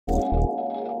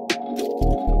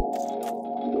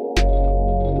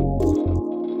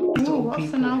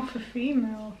alpha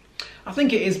female? I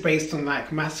think it is based on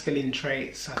like masculine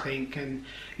traits, I think, and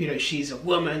you know, she's a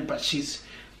woman but she's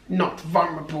not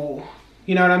vulnerable.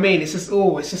 You know what I mean? It's just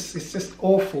it's just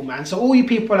awful, man. So all you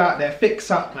people out there, fix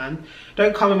up, man.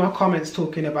 Don't come in my comments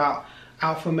talking about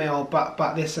alpha male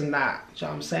but this and that. Do you know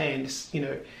what I'm saying? Just, you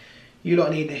know, you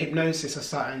lot need a hypnosis or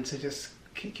something to just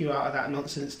kick you out of that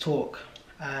nonsense talk.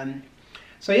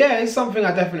 So yeah, it's something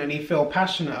I definitely feel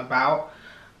passionate about.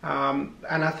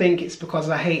 And I think it's because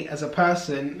I hate, as a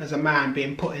person, as a man,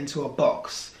 being put into a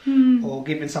box or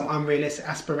given some unrealistic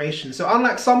aspirations. So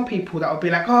unlike some people that will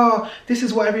be like, oh, this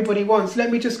is what everybody wants,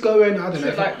 let me just go and, I don't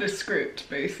know. So like the script,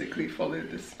 basically, follow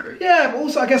the script. Yeah, but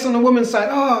also I guess on the woman's side,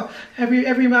 oh,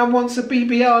 every man wants a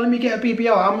BBL, let me get a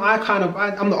BBL.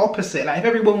 I'm the opposite. Like, if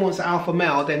everyone wants an alpha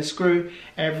male, then screw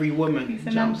every woman. He's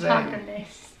an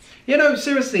antagonist. You know,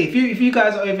 seriously, if you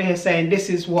guys are over here saying this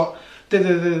is what, you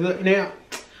know,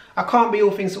 I can't be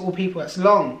all things to all people. It's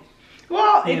long.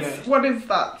 Well, it's, what is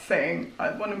that saying?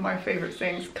 One of my favourite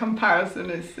sayings, comparison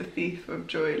is the thief of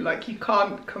joy. Like, you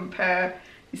can't compare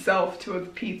yourself to other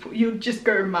people. You'll just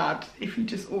go mad if you're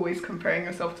just always comparing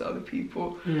yourself to other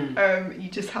people. You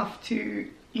just have to,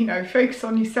 you know, focus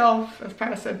on yourself. As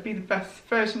Paris said, be the best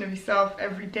version of yourself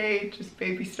every day, just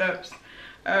baby steps.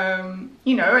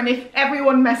 You know, and if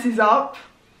everyone messes up,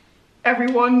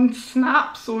 everyone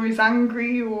snaps or is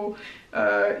angry or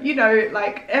you know,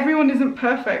 like, everyone isn't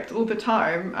perfect all the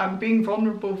time, and being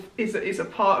vulnerable is a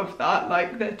part of that.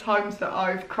 Like, there are times that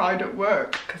I've cried at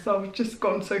work because I've just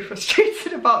gotten so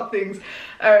frustrated about things,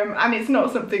 and it's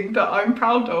not something that I'm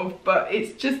proud of, but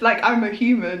it's just like, I'm a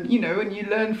human, you know, and you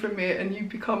learn from it and you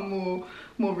become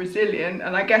more resilient.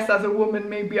 And I guess as a woman,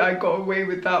 maybe I got away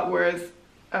with that, whereas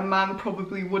a man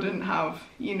probably wouldn't have,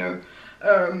 you know.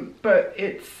 But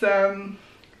it's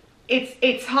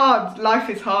hard. Life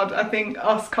is hard. I think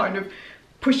us kind of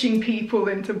pushing people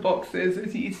into boxes,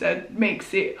 as you said,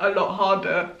 makes it a lot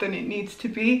harder than it needs to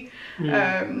be.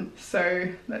 So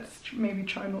let's maybe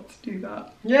try not to do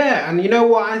that. Yeah, and you know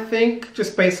what I think?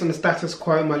 Just based on the status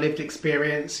quo, my lived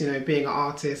experience, you know, being an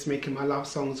artist, making my love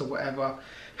songs or whatever.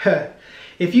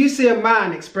 If you see a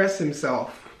man express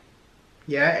himself,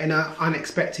 yeah, in an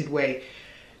unexpected way,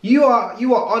 you are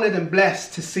honoured and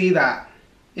blessed to see that.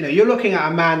 You know, you're looking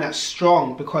at a man that's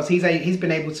strong because he's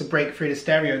been able to break through the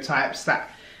stereotypes that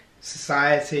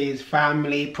society, his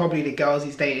family, probably the girls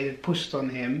he's dated have pushed on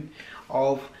him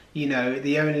of, you know,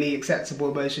 the only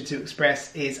acceptable emotion to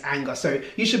express is anger. So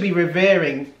you should be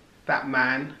revering that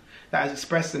man that has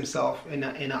expressed himself in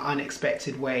an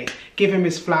unexpected way. Give him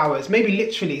his flowers. Maybe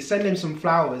literally send him some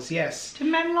flowers, yes. Do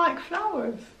men like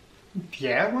flowers?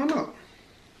 Yeah, why not?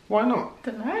 Why not?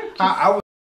 Don't know.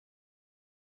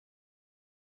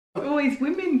 Always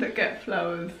women that get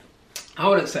flowers. I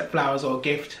would accept flowers or a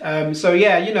gift. So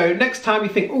yeah, you know, next time you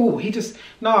think, oh,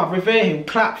 revere him,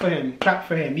 clap for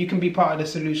him. You can be part of the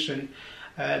solution,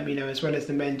 you know, as well as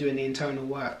the men doing the internal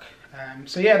work.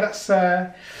 So yeah, that's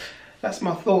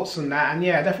my thoughts on that. And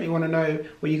yeah, I definitely want to know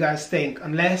what you guys think.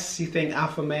 Unless you think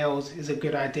alpha males is a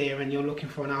good idea and you're looking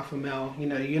for an alpha male, you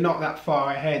know, you're not that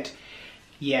far ahead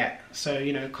yet. So,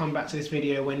 you know, come back to this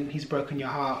video when he's broken your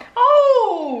heart.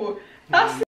 Oh,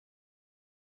 that's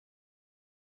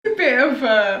a bit of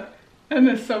an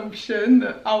assumption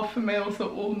that alpha males are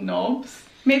all knobs.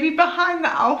 Maybe behind the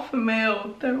alpha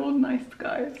male, they're all nice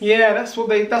guys. Yeah, that's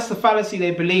the fallacy they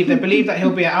believe. They believe that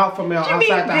he'll be an alpha male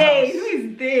outside the house. Who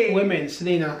is they? Women,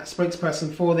 Selina, a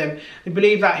spokesperson for them. They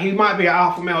believe that he might be an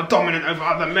alpha male dominant over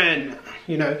other men,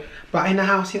 you know. But in the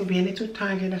house, he'll be a little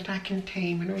tiger that I can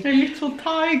tame. You know? A little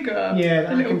tiger?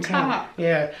 Yeah, a little cat?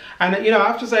 Yeah. And, you know, I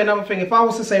have to say another thing. If I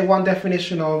was to say one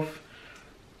definition of,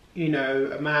 you know,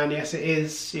 a man, yes, it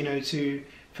is, you know, to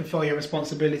fulfill your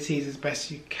responsibilities as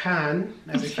best you can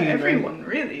as a human. For everyone,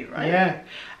 really, right? Yeah.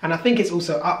 And I think it's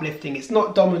also uplifting. It's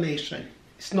not domination.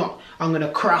 It's not, I'm going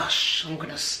to crush, I'm going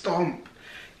to stomp.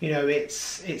 You know,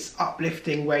 it's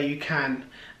uplifting where you can,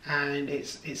 and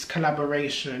it's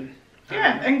collaboration.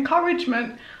 Yeah,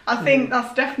 encouragement. I think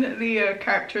that's definitely a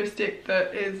characteristic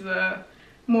that is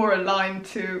more aligned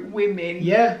to women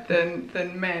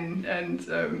than men,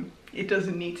 and it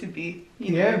doesn't need to be.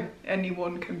 You know,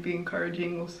 anyone can be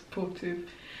encouraging or supportive.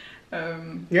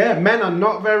 Yeah, men are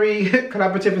not very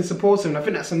collaborative and supportive, and I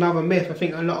think that's another myth. I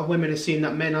think a lot of women assume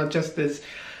that men are just as,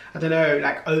 I don't know,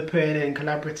 like open and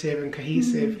collaborative and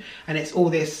cohesive, and it's all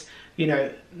this, you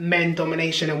know, men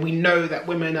domination, and we know that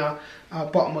women are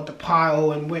bottom of the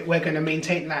pile, and we're going to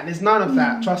maintain that, and there's none of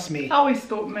that, trust me. I always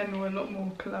thought men were a lot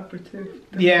more collaborative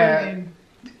than women,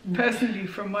 personally,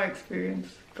 from my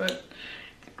experience, but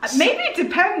Maybe it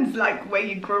depends, like, where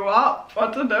you grow up.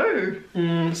 I don't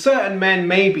know. Certain men,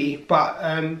 maybe. But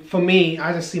for me,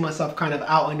 I just see myself kind of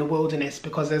out in the wilderness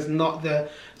because there's not the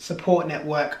support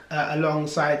network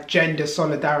alongside gender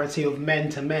solidarity of men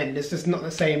to men. There's just not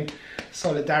the same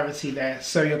solidarity there.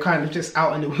 So you're kind of just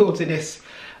out in the wilderness,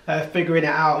 figuring it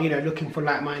out, you know, looking for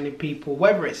like-minded people,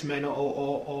 whether it's men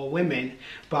or women.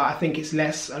 But I think it's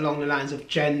less along the lines of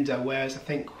gender, whereas I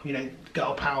think, you know,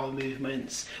 girl power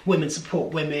movements, women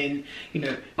support women, you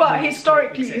know. But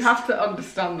historically, you have to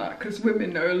understand that because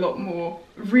women are a lot more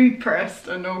repressed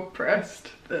and oppressed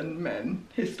than men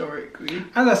historically.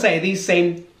 As I say, these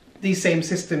same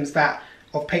systems that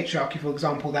of patriarchy, for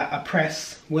example, that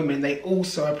oppress women, they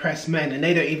also oppress men, and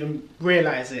they don't even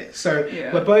realize it. So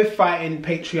we're both fighting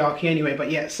patriarchy anyway,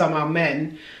 but yet somehow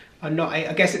men are not.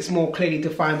 I guess it's more clearly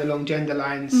defined along gender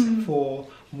lines for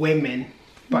women.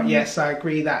 But yes, I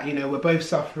agree that, you know, we're both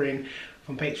suffering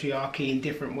from patriarchy in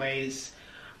different ways.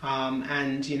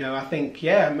 And, you know, I think,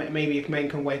 maybe if men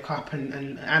can wake up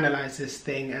and analyze this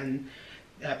thing and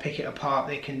pick it apart,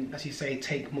 they can, as you say,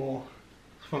 take more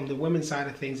from the women's side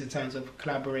of things in terms of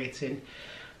collaborating,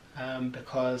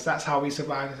 because that's how we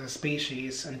survive as a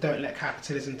species, and don't let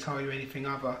capitalism tell you anything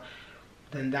other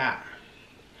than that.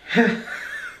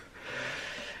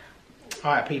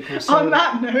 Alright, people, so on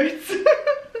that note,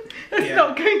 let's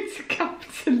not go to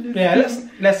capitalism. Yeah,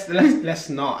 let's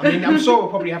not. I mean, I'm sure we'll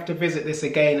probably have to visit this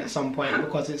again at some point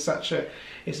because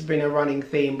it's been a running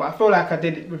theme, but I feel like I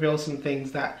did reveal some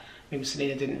things that maybe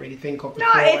Selina didn't really think of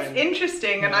before. No, it's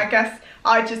interesting, and I guess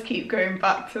I just keep going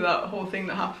back to that whole thing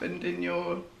that happened in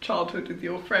your childhood with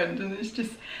your friend, and it's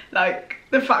just like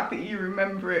the fact that you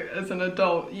remember it as an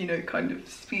adult, you know, kind of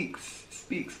speaks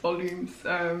volumes.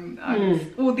 And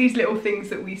all these little things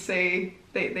that we say,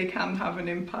 they can have an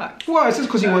impact. Well, it's just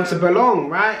because you want to belong,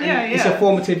 right? And it's a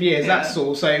formative years, that's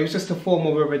all. So it was just a form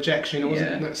of a rejection. It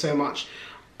wasn't not so much.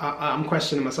 I'm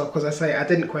questioning myself because I say I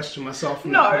didn't question myself.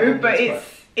 No, but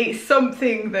it's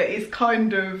something that is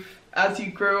kind of, as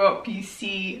you grow up, you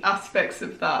see aspects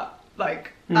of that.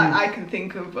 Like, I can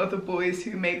think of other boys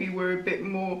who maybe were a bit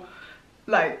more,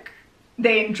 like,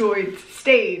 they enjoyed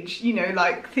stage, you know,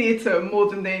 like theatre more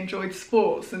than they enjoyed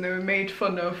sports, and they were made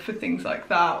fun of for things like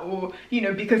that. Or, you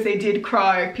know, because they did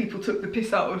cry, people took the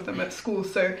piss out of them at school.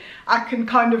 So I can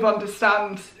kind of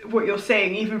understand what you're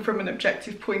saying, even from an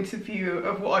objective point of view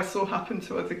of what I saw happen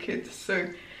to other kids. So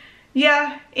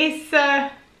yeah, it's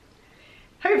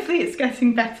hopefully it's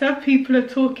getting better. People are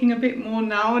talking a bit more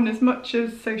now, and as much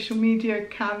as social media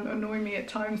can annoy me at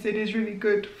times, it is really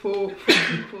good for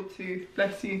people to,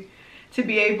 bless you, to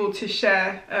be able to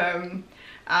share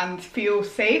and feel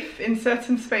safe in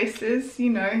certain spaces, you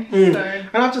know. So,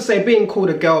 and I have to say, being called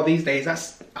a girl these days,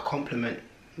 that's a compliment.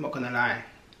 I'm not gonna lie,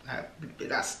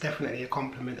 that's definitely a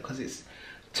compliment, because it's,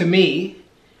 to me,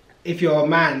 if you're a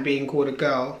man being called a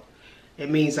girl, it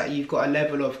means that you've got a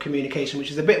level of communication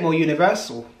which is a bit more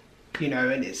universal, you know,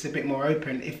 and it's a bit more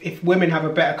open. If women have a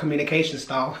better communication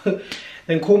style,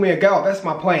 then call me a girl. That's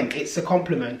my point. It's a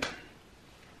compliment.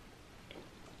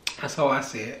 That's how I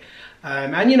see it.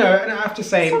 And you know, and I have to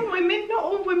say, some women, not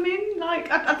all women,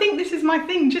 like I think this is my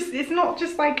thing, just it's not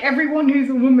just like everyone who's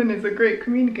a woman is a great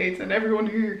communicator and everyone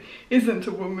who isn't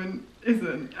a woman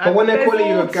isn't. But when they're calling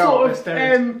you a girl, sort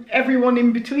of, everyone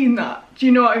in between that, do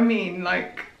you know what I mean?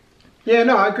 Like, yeah,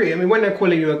 no, I agree. I mean, when they're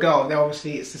calling you a girl, they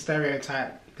obviously, it's the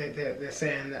stereotype. They're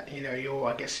saying that, you know,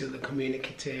 I guess you're the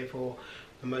communicative or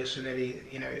emotionally,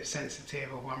 you know,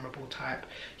 sensitive or vulnerable type.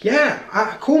 Yeah,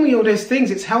 call me all those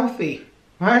things. It's healthy,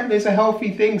 right? Those are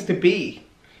healthy things to be.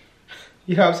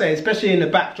 You know what I'm saying? Especially in the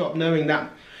backdrop, knowing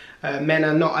that men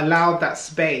are not allowed that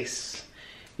space,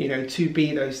 you know, to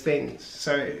be those things.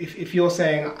 So if you're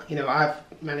saying, you know, I've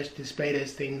managed to display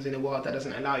those things in a world that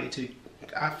doesn't allow you to,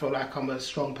 I feel like I'm a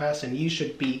strong person. You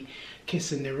should be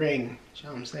kissing the ring. Do you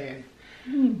know what I'm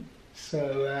saying?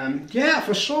 So yeah,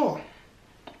 for sure.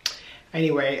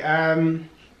 Anyway,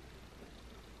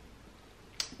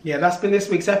 yeah, that's been this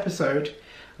week's episode.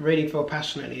 I really feel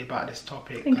passionately about this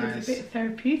topic, I think guys. it's a bit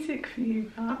therapeutic for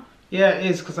you, that. Yeah, it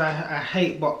is, because I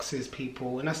hate boxes,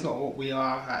 people, and that's not what we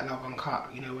are at Love Uncut.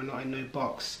 You know, we're not in no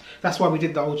box. That's why we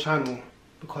did the whole channel,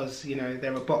 because, you know,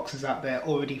 there are boxes out there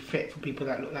already fit for people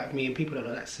that look like me and people that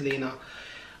look like Selina.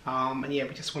 And yeah,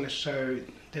 we just want to show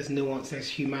there's nuance, there's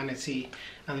humanity,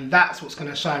 and that's what's going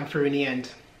to shine through in the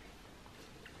end.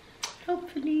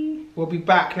 Hopefully. We'll be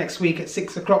back next week at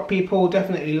 6 o'clock, people.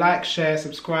 Definitely like, share,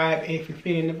 subscribe if you're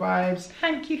feeling the vibes.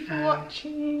 Thank you for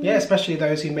watching. Yeah, especially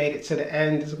those who made it to the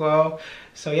end as well.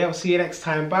 So yeah, we'll see you next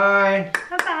time. Bye.